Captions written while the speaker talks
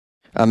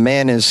A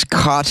man is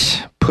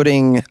caught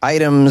putting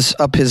items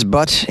up his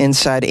butt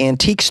inside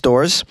antique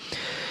stores.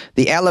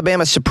 The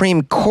Alabama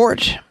Supreme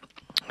Court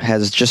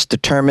has just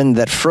determined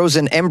that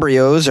frozen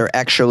embryos are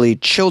actually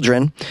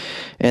children,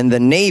 and the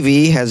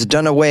Navy has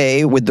done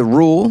away with the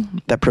rule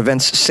that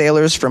prevents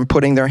sailors from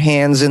putting their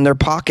hands in their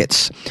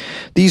pockets.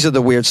 These are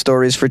the weird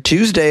stories for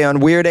Tuesday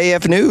on Weird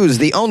AF News,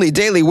 the only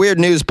daily weird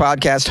news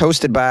podcast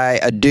hosted by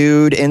a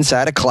dude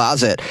inside a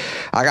closet.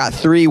 I got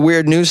 3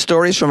 weird news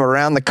stories from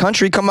around the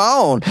country. Come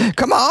on.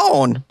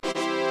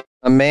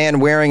 A man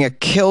wearing a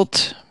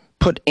kilt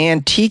put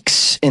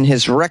antiques in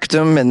his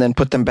rectum and then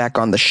put them back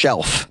on the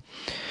shelf.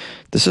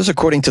 This is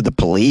according to the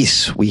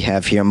police. We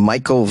have here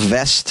Michael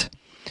Vest.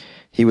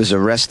 He was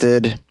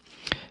arrested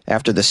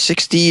after the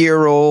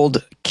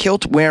 60-year-old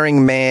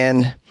kilt-wearing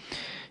man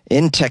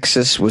in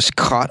Texas was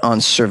caught on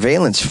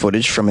surveillance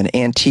footage from an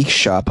antique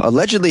shop.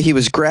 Allegedly, he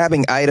was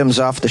grabbing items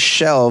off the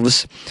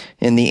shelves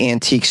in the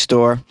antique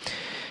store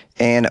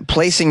and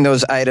placing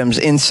those items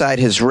inside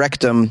his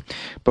rectum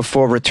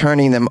before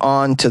returning them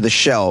onto the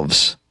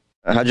shelves.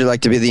 How'd you like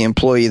to be the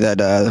employee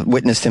that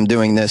witnessed him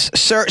doing this?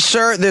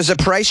 Sir, there's a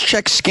price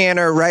check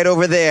scanner right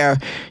over there.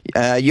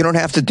 You don't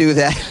have to do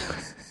that.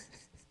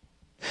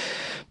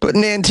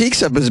 Putting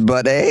antiques up his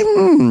butt, eh?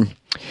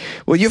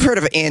 Well, you've heard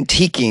of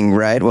antiquing,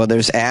 right? Well,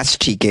 there's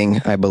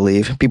ass-cheeking, I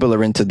believe. People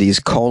are into these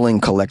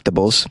colon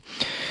collectibles,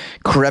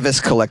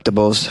 crevice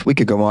collectibles. We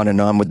could go on and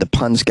on with the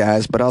puns,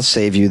 guys, but I'll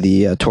save you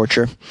the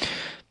torture.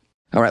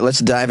 All right, let's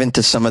dive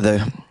into some of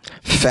the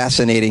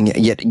fascinating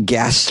yet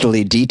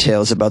ghastly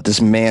details about this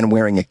man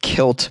wearing a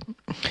kilt.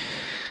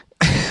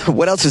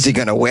 What else is he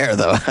going to wear,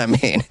 though? I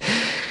mean,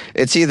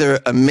 it's either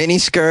a mini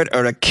skirt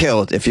or a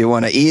kilt if you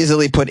want to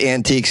easily put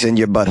antiques in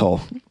your butthole.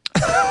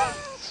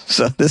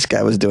 So this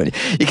guy was doing it.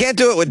 You can't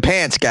do it with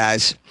pants,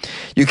 guys.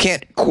 You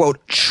can't, quote,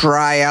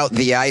 try out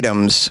the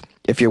items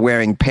if you're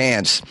wearing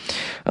pants,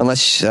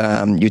 unless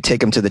you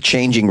take them to the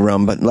changing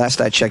room. But last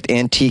I checked,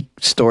 antique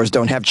stores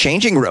don't have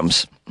changing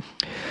rooms.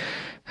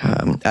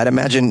 I'd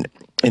imagine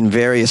in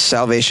various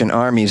Salvation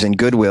Armies and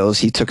Goodwills,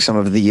 he took some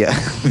of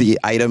the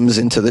items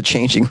into the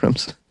changing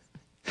rooms.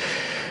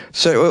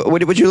 So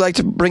would you like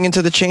to bring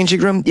into the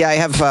changing room? Yeah, I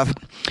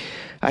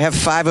have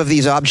 5 of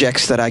these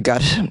objects that I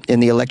got in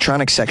the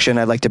electronics section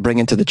I'd like to bring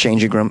into the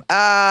changing room.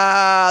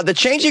 The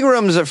changing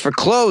rooms are for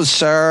clothes,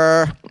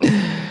 sir.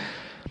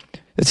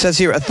 It says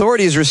here,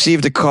 authorities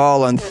received a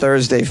call on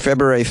Thursday,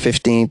 February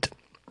 15th,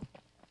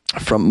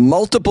 from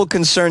multiple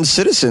concerned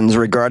citizens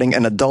regarding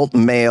an adult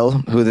male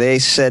who they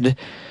said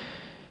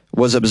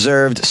was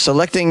observed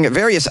selecting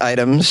various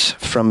items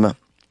from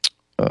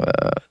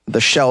the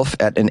shelf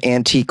at an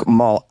antique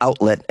mall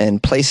outlet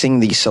and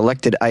placing the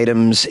selected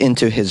items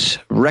into his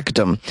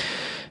rectum.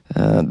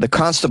 The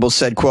constable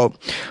said, quote,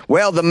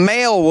 well, the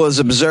male was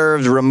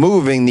observed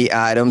removing the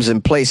items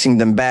and placing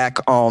them back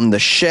on the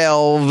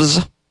shelves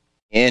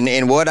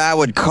in what I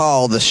would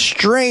call the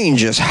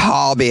strangest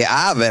hobby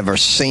I've ever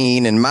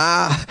seen in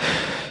my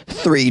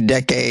 3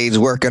 decades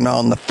working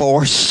on the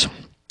force.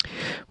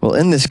 Well,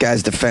 in this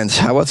guy's defense,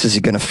 how else is he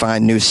going to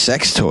find new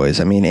sex toys?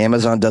 I mean,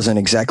 Amazon doesn't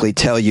exactly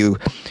tell you,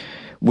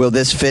 will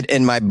this fit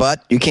in my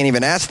butt? You can't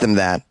even ask them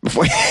that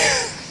before.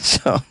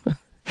 So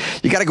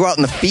you got to go out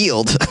in the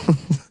field.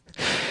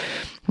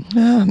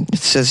 It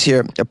says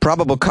here, a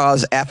probable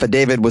cause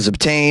affidavit was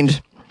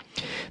obtained.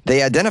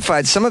 They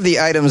identified some of the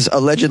items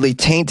allegedly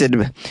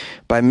tainted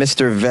by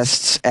Mr.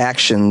 Vest's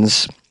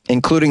actions,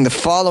 including the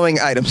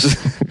following items: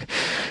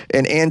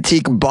 an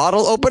antique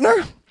bottle opener,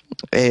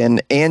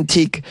 an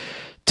antique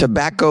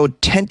tobacco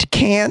tent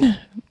can,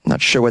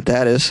 not sure what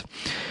that is,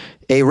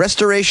 a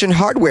restoration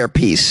hardware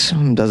piece,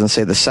 doesn't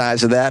say the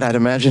size of that, I'd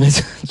imagine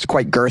it's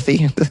quite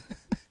girthy,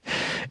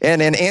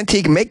 and an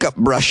antique makeup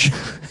brush.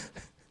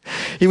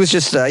 He was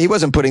just, he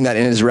wasn't putting that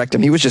in his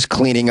rectum, he was just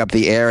cleaning up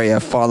the area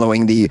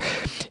following the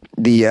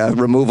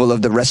removal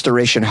of the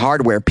restoration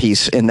hardware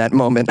piece in that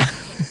moment,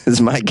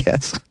 is my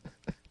guess.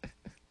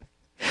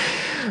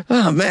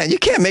 Oh man, you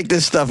can't make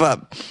this stuff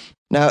up.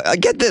 Now,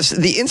 get this.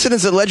 The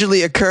incidents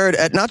allegedly occurred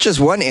at not just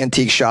one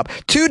antique shop,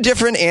 2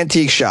 different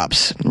antique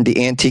shops,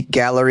 the Antique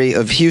Gallery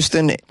of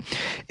Houston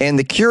and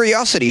the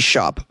Curiosity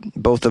Shop,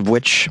 both of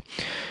which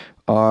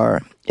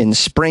are in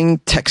Spring,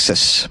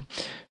 Texas.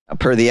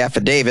 Per the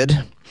affidavit,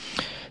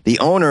 the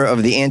owner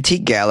of the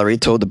Antique Gallery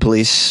told the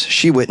police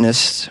she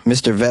witnessed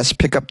Mr. Vest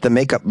pick up the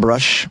makeup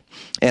brush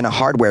and a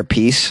hardware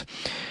piece,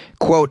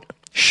 quote,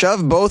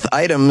 shove both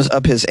items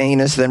up his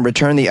anus, then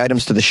return the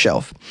items to the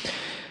shelf.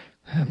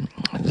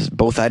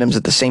 Both items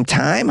at the same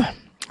time?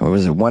 Or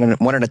was it one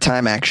at a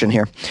time action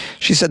here?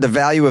 She said the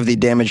value of the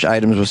damaged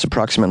items was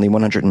approximately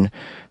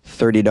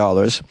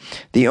 $130.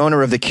 The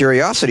owner of the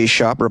Curiosity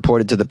Shop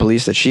reported to the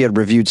police that she had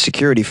reviewed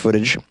security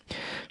footage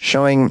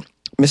showing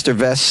Mr.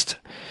 Vest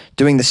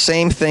doing the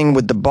same thing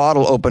with the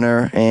bottle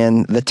opener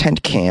and the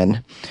tent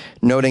can,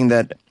 noting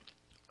that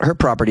her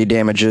property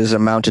damages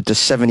amounted to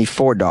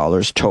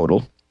 $74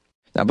 total.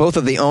 Now, both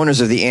of the owners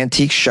of the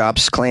antique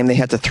shops claim they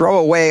had to throw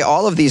away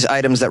all of these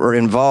items that were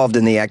involved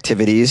in the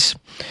activities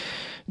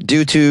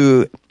due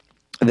to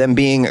them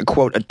being,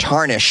 quote,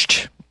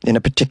 tarnished in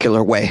a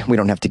particular way. We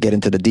don't have to get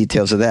into the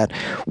details of that.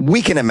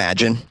 We can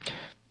imagine.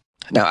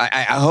 Now,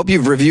 I hope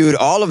you've reviewed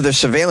all of the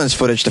surveillance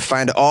footage to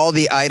find all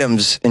the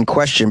items in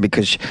question,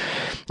 because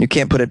you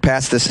can't put it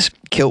past this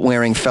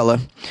kilt-wearing fella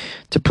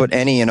to put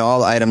any and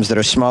all items that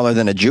are smaller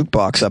than a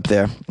jukebox up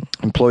there.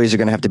 Employees are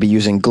going to have to be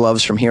using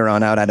gloves from here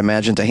on out, I'd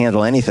imagine, to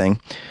handle anything.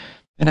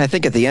 And I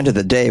think at the end of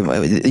the day,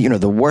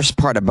 the worst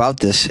part about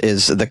this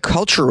is the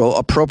cultural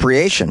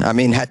appropriation. I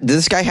mean, does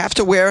this guy have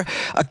to wear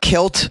a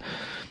kilt?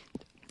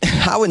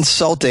 How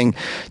insulting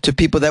to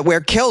people that wear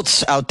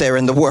kilts out there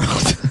in the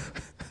world.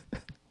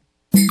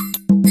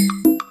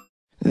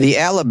 The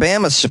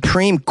Alabama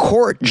Supreme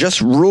Court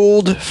just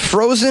ruled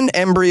frozen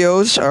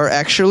embryos are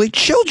actually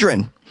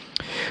children.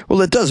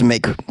 Well, it does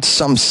make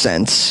some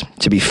sense,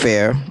 to be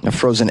fair. A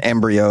frozen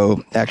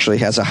embryo actually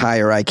has a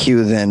higher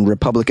IQ than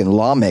Republican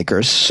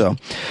lawmakers, so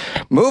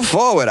move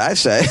forward, I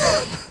say.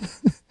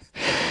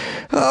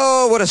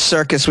 Oh, what a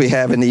circus we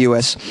have in the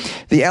U.S.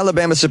 The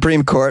Alabama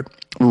Supreme Court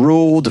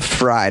ruled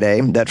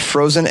Friday that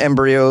frozen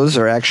embryos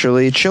are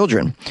actually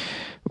children,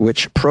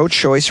 which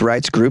pro-choice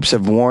rights groups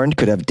have warned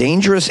could have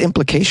dangerous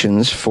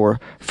implications for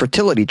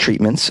fertility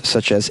treatments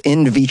such as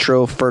in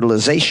vitro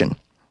fertilization.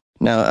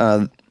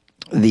 Now,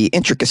 the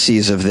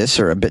intricacies of this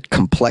are a bit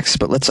complex,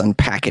 but let's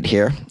unpack it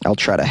here. I'll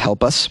try to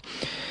help us.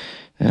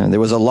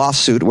 There was a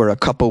lawsuit where a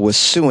couple was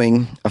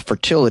suing a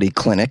fertility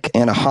clinic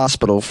and a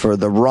hospital for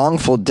the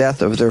wrongful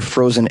death of their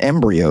frozen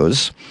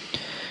embryos.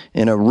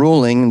 In a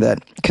ruling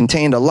that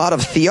contained a lot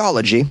of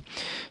theology,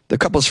 the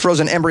couple's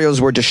frozen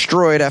embryos were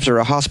destroyed after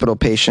a hospital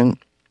patient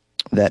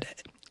that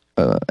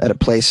at a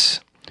place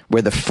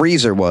where the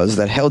freezer was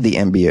that held the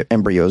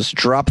embryos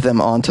dropped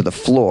them onto the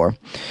floor.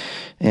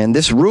 And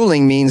this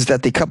ruling means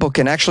that the couple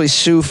can actually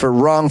sue for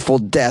wrongful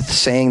death,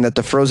 saying that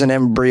the frozen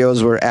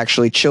embryos were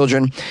actually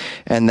children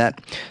and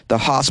that the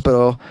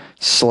hospital /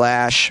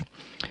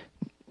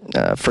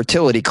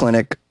 fertility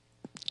clinic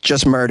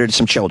just murdered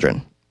some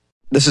children.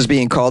 This is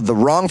being called the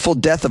Wrongful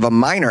Death of a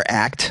Minor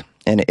Act,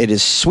 and it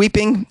is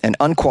sweeping and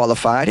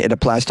unqualified. It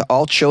applies to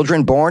all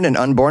children born and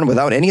unborn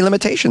without any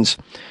limitations.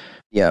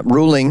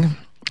 Ruling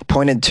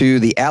pointed to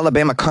the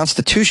Alabama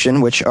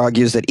Constitution, which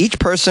argues that each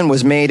person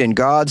was made in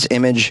God's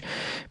image,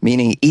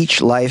 meaning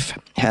each life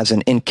has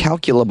an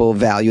incalculable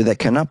value that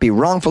cannot be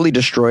wrongfully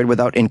destroyed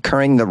without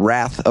incurring the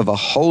wrath of a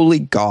holy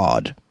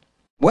God.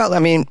 Well, I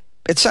mean,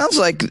 it sounds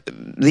like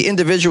the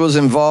individuals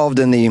involved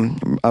in the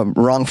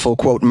wrongful,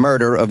 quote,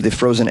 murder of the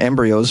frozen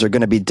embryos are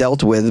going to be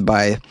dealt with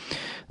by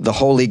the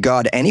holy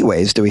God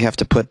anyways. Do we have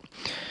to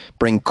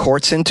bring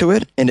courts into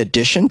it in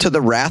addition to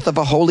the wrath of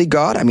a holy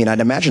God? I mean,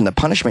 I'd imagine the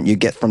punishment you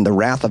get from the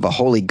wrath of a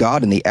holy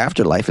God in the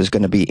afterlife is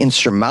going to be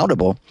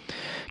insurmountable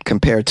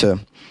compared to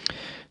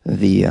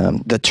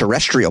the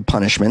terrestrial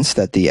punishments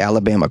that the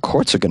Alabama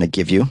courts are going to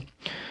give you.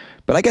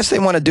 But I guess they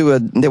want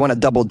to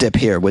double dip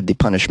here with the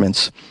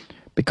punishments,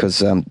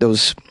 because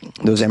those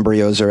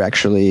embryos are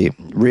actually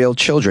real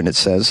children, it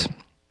says.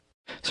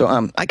 So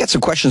I got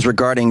some questions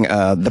regarding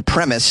the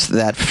premise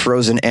that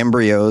frozen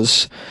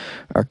embryos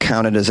are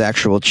counted as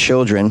actual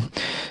children.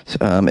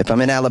 If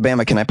I'm in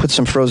Alabama, can I put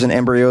some frozen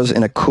embryos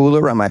in a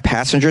cooler on my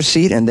passenger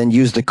seat and then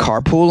use the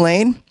carpool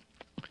lane?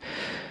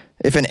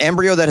 If an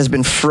embryo that has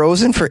been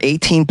frozen for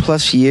 18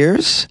 plus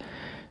years,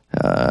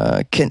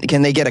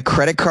 can they get a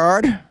credit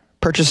card,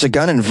 purchase a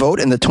gun, and vote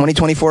in the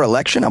 2024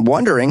 election? I'm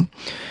wondering.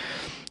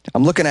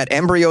 I'm looking at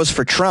embryos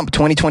for Trump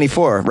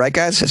 2024, right,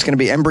 guys? It's going to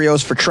be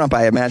embryos for Trump,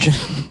 I imagine.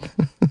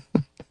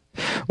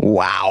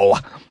 Wow.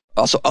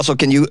 Also,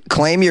 can you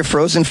claim your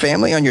frozen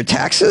family on your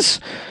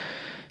taxes?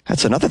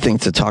 That's another thing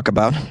to talk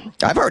about.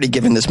 I've already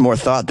given this more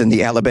thought than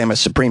the Alabama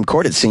Supreme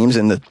Court, it seems,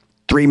 in the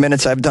 3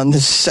 minutes I've done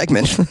this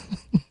segment.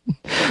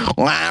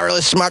 Wow,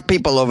 really smart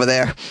people over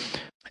there.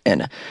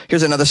 And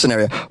here's another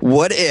scenario.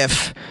 What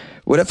if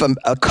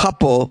a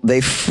couple,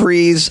 they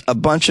freeze a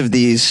bunch of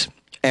these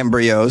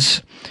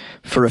embryos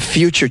for a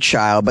future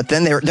child, but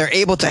then they're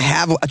able to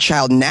have a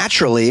child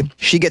naturally.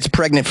 She gets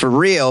pregnant for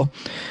real.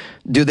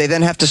 Do they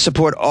then have to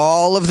support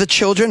all of the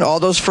children, all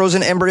those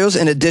frozen embryos,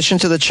 in addition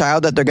to the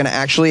child that they're going to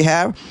actually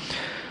have?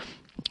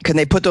 Can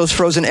they put those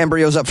frozen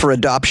embryos up for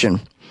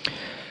adoption?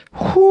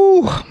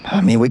 Whew.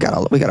 I mean, we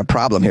got a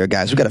problem here,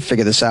 guys. We got to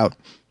figure this out.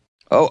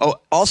 Oh,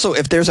 also,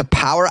 if there's a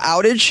power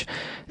outage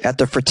at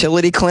the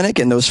fertility clinic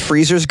and those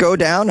freezers go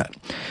down,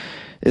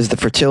 is the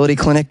fertility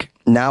clinic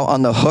now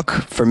on the hook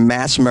for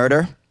mass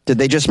murder? Did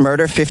they just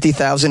murder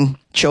 50,000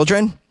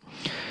 children?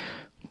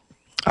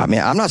 I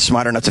mean, I'm not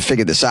smart enough to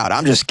figure this out.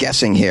 I'm just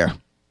guessing here.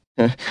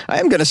 I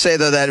am going to say,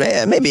 though,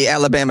 that maybe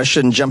Alabama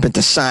shouldn't jump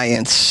into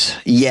science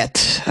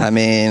yet. I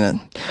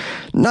mean,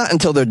 not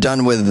until they're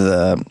done with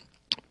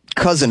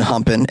cousin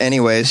humping.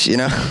 Anyways,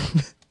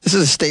 this is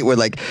a state where,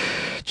 like,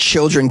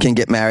 children can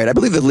get married. I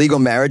believe the legal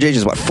marriage age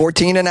is,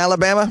 14 in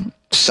Alabama?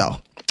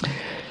 So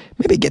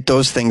maybe get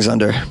those things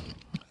under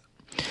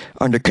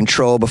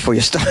control before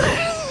you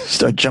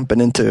start jumping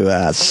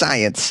into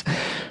science.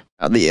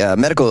 The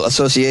Medical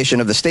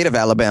Association of the State of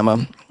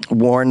Alabama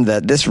warned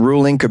that this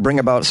ruling could bring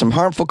about some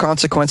harmful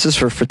consequences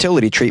for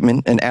fertility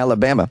treatment in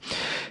Alabama.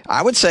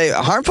 I would say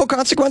harmful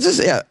consequences?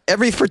 Yeah,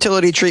 every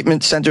fertility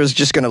treatment center is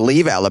just going to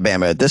leave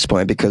Alabama at this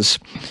point because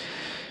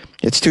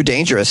it's too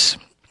dangerous.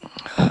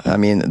 I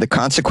mean, the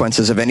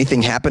consequences of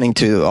anything happening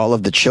to all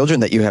of the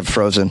children that you have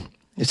frozen,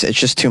 it's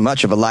just too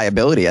much of a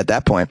liability at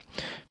that point.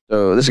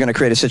 So this is going to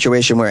create a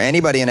situation where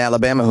anybody in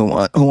Alabama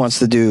who wants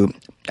to do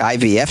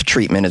IVF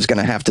treatment is going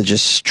to have to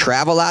just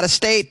travel out of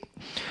state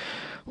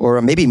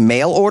or maybe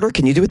mail order.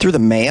 Can you do it through the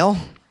mail?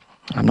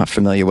 I'm not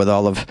familiar with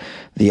all of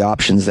the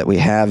options that we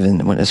have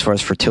as far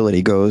as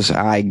fertility goes.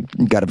 I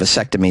got a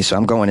vasectomy, so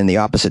I'm going in the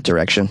opposite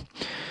direction.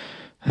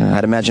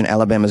 I'd imagine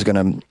Alabama's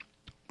going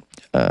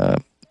to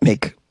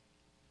make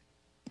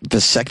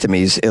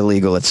vasectomies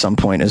illegal at some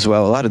point as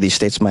well. A lot of these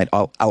states might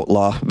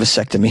outlaw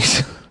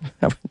vasectomies.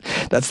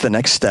 That's the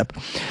next step.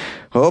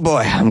 Oh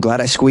boy, I'm glad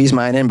I squeezed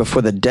mine in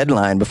before the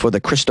deadline, before the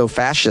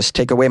Christo-fascists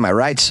take away my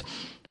rights.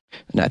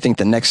 And I think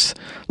the next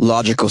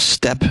logical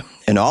step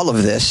in all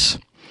of this,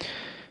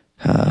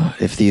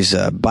 if these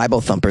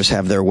Bible thumpers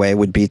have their way,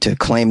 would be to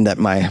claim that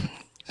my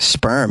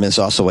sperm is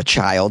also a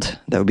child.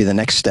 That would be the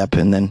next step.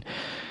 And then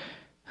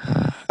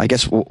I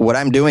guess what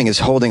I'm doing is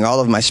holding all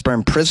of my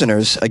sperm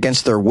prisoners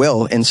against their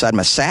will inside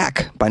my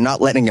sac by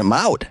not letting them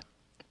out.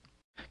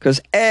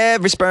 Because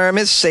every sperm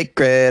is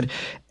sacred.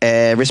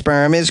 Every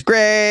sperm is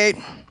great.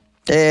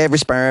 Every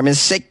sperm is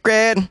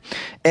sacred.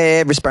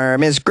 Every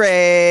sperm is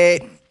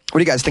great. What do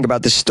you guys think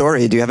about this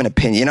story? Do you have an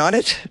opinion on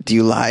it? Do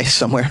you lie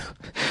somewhere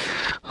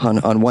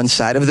on one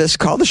side of this?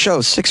 Call the show,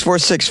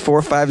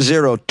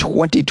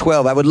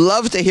 646-450-2012. I would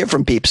love to hear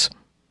from peeps.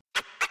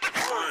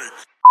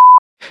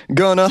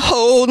 Gonna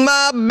hold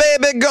my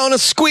baby, gonna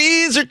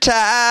squeeze her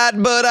tight,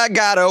 but I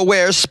gotta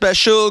wear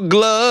special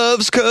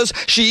gloves 'cause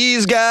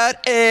she's got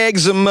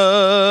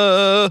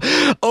eczema.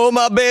 Oh,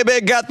 my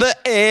baby got the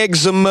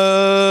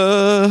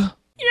eczema.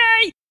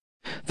 Yay!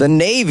 The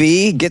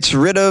Navy gets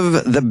rid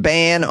of the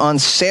ban on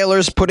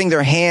sailors putting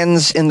their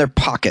hands in their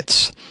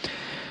pockets.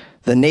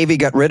 The Navy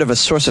got rid of a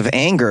source of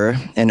anger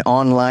and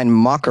online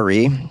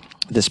mockery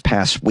this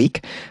past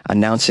week,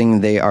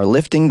 announcing they are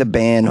lifting the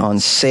ban on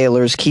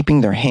sailors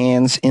keeping their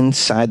hands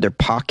inside their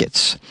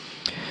pockets.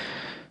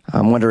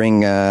 I'm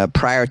wondering,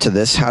 prior to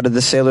this, how did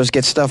the sailors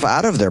get stuff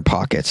out of their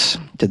pockets?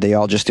 Did they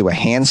all just do a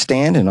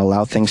handstand and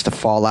allow things to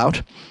fall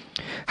out?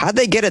 How'd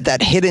they get at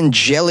that hidden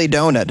jelly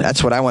donut?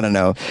 That's what I want to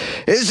know.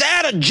 Is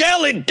that a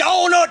jelly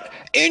donut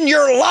in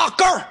your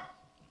locker?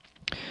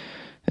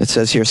 It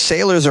says here,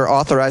 sailors are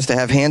authorized to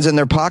have hands in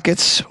their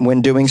pockets.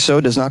 When doing so,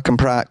 does not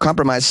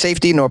compromise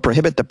safety nor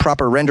prohibit the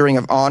proper rendering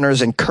of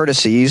honors and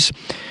courtesies.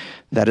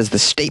 That is the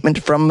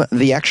statement from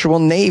the actual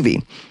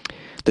Navy.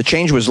 The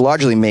change was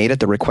largely made at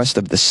the request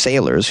of the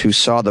sailors, who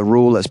saw the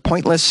rule as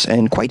pointless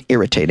and quite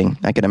irritating,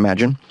 I can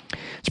imagine.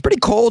 It's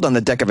pretty cold on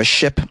the deck of a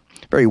ship,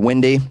 very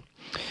windy.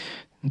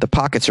 The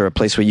pockets are a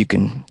place where you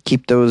can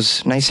keep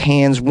those nice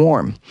hands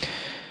warm.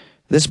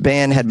 This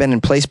ban had been in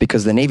place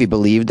because the Navy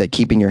believed that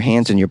keeping your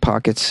hands in your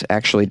pockets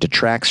actually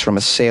detracts from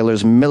a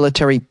sailor's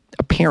military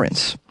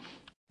appearance.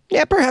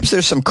 Yeah, perhaps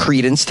there's some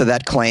credence to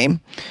that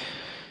claim.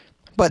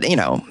 But,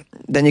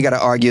 then you got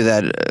to argue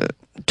that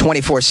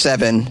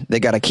 24/7, they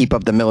got to keep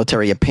up the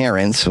military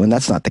appearance when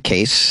that's not the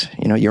case.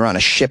 You're on a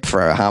ship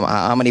for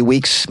how many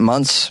weeks,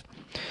 months?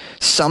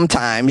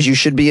 Sometimes you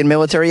should be in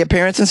military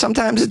appearance and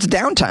sometimes it's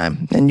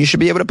downtime and you should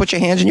be able to put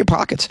your hands in your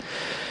pockets.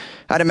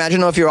 I'd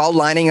imagine if you're all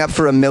lining up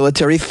for a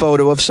military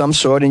photo of some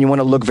sort and you want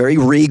to look very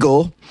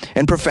regal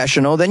and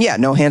professional, then yeah,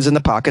 no hands in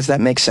the pockets. That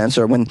makes sense.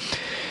 Or when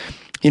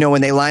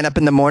they line up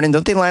in the morning,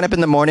 don't they line up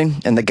in the morning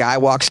and the guy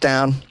walks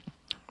down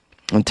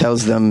and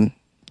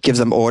gives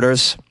them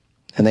orders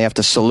and they have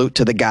to salute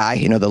to the guy,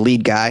 the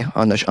lead guy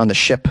on the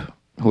ship,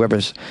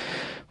 whoever's,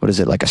 what is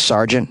it, like a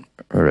sergeant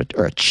or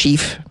a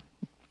chief?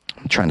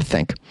 I'm trying to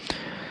think.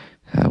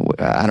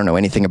 I don't know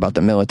anything about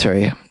the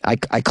military.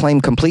 I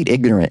claim complete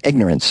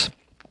ignorance.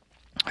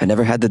 I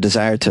never had the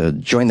desire to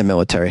join the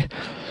military.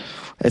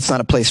 It's not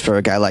a place for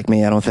a guy like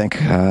me, I don't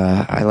think.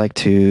 I like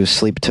to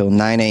sleep till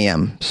 9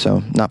 a.m.,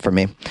 so not for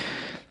me.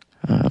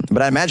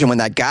 But I imagine when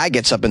that guy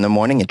gets up in the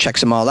morning and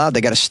checks them all out,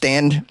 they got to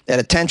stand at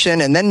attention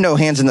and then no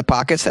hands in the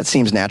pockets. That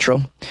seems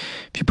natural.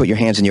 If you put your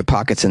hands in your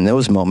pockets in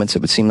those moments,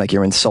 it would seem like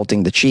you're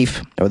insulting the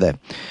chief or the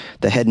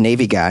head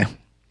Navy guy.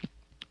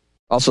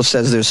 Also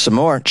says there's some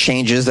more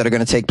changes that are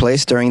going to take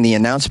place during the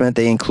announcement.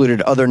 They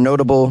included other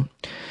notable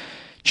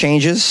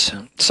changes,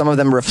 some of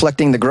them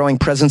reflecting the growing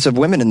presence of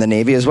women in the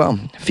Navy as well.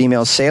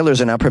 Female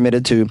sailors are now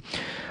permitted to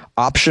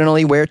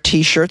optionally wear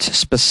T-shirts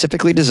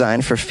specifically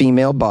designed for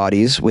female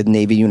bodies with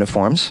Navy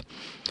uniforms.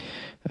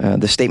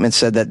 The statement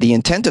said that the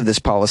intent of this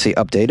policy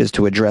update is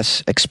to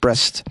address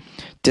expressed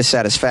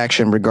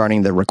dissatisfaction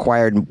regarding the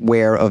required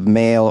wear of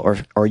male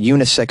or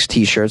unisex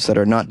T-shirts that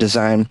are not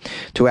designed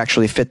to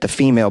actually fit the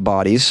female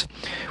bodies.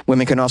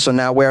 Women can also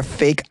now wear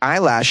fake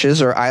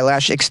eyelashes or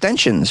eyelash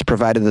extensions,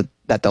 provided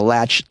that the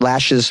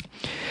lashes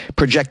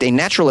project a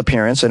natural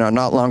appearance and are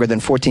not longer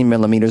than 14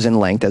 millimeters in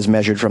length as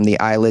measured from the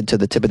eyelid to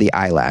the tip of the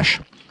eyelash.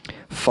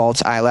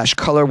 False eyelash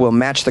color will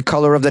match the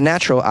color of the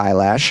natural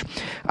eyelash.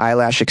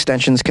 Eyelash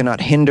extensions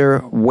cannot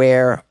hinder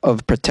wear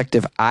of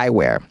protective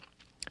eyewear.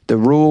 The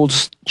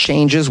rules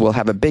changes will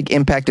have a big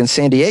impact in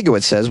San Diego,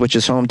 it says, which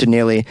is home to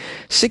nearly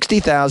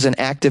 60,000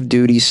 active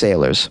duty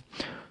sailors.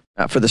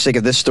 For the sake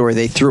of this story,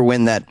 they threw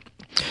in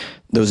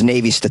those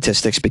Navy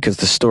statistics because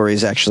the story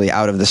is actually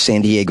out of the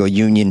San Diego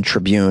Union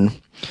Tribune.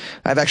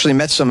 I've actually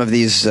met some of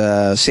these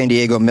San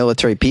Diego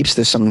military peeps.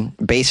 There's some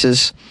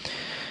bases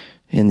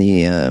in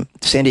the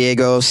San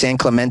Diego, San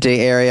Clemente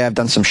area. I've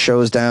done some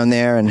shows down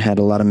there and had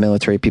a lot of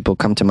military people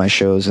come to my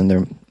shows, and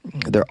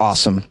they're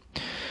awesome.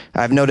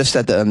 I've noticed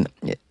that the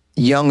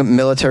young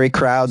military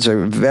crowds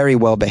are very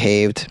well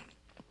behaved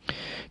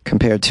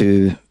compared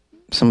to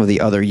some of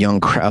the other young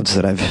crowds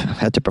that I've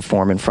had to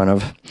perform in front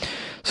of,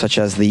 such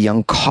as the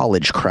young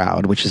college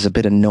crowd, which is a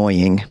bit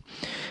annoying,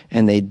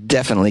 and they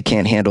definitely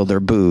can't handle their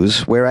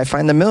booze, where I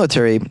find the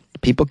military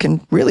people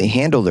can really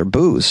handle their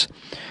booze.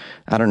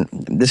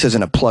 This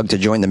isn't a plug to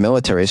join the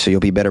military, so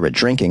you'll be better at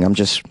drinking. I'm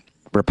just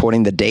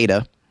reporting the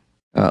data.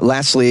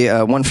 Lastly,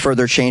 one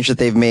further change that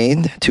they've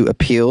made to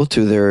appeal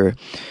to their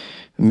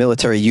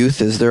military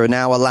youth is they're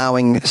now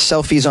allowing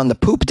selfies on the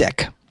poop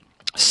deck.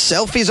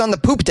 Selfies on the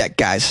poop deck,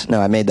 guys.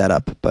 No, I made that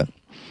up, but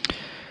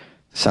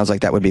sounds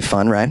like that would be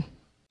fun, right?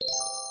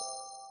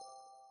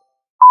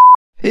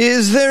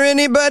 Is there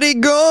anybody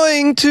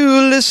going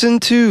to listen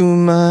to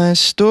my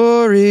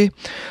story?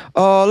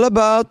 All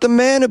about the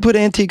man who put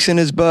antiques in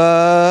his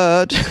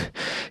butt.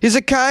 He's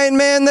a kind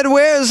man that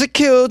wears a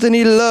kilt and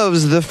he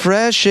loves the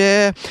fresh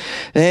air.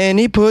 And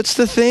he puts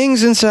the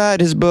things inside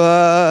his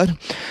butt.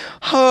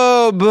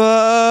 Oh,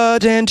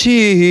 butt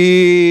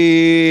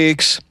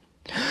antiques.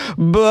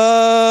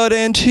 Butt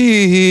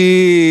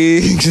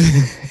antiques.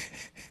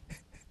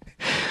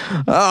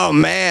 Oh,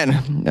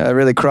 man. I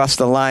really crossed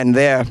the line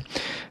there.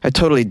 I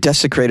totally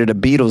desecrated a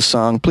Beatles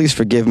song. Please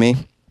forgive me.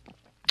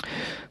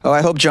 Oh,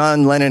 I hope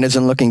John Lennon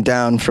isn't looking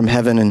down from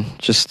heaven and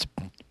just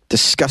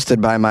disgusted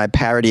by my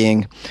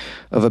parodying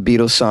of a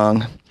Beatles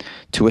song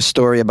to a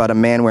story about a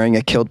man wearing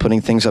a kilt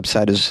putting things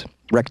upside his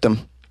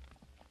rectum.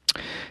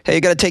 Hey,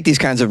 you got to take these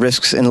kinds of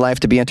risks in life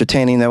to be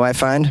entertaining, though, I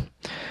find.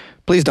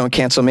 Please don't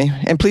cancel me.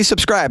 And please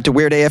subscribe to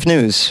Weird AF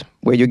News,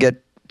 where you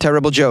get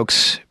terrible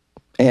jokes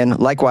and,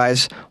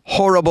 likewise,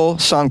 horrible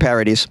song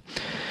parodies.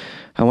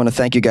 I want to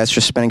thank you guys for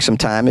spending some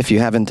time. If you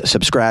haven't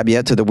subscribed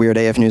yet to the Weird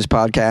AF News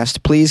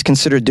podcast, please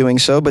consider doing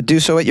so, but do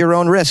so at your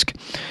own risk.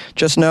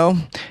 Just know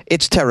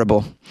it's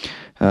terrible.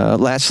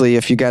 Lastly,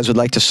 if you guys would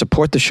like to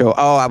support the show,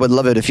 I would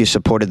love it if you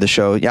supported the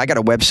show. Yeah, I got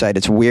a website.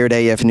 It's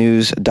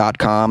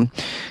weirdafnews.com,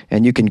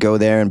 and you can go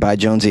there and buy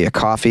Jonesy a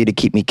coffee to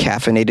keep me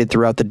caffeinated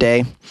throughout the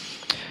day.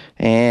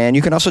 And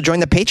you can also join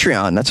the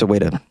Patreon. That's a way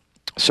to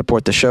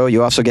support the show.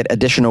 You also get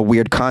additional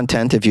weird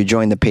content if you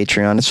join the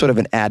Patreon. It's sort of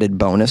an added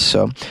bonus,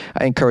 so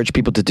I encourage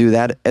people to do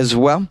that as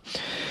well.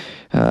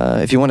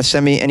 If you want to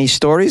send me any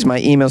stories,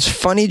 my email's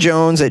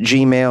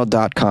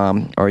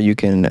funnyjones@gmail.com, or you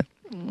can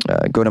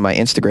go to my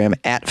Instagram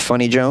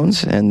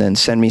 @funnyjones and then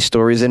send me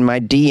stories in my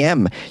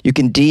DM. You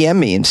can DM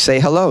me and say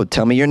hello.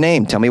 Tell me your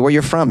name. Tell me where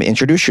you're from.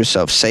 Introduce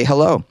yourself. Say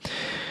hello.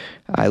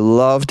 I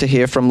love to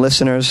hear from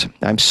listeners.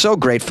 I'm so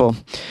grateful.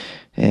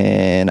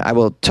 And I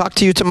will talk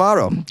to you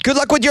tomorrow. Good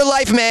luck with your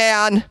life,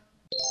 man.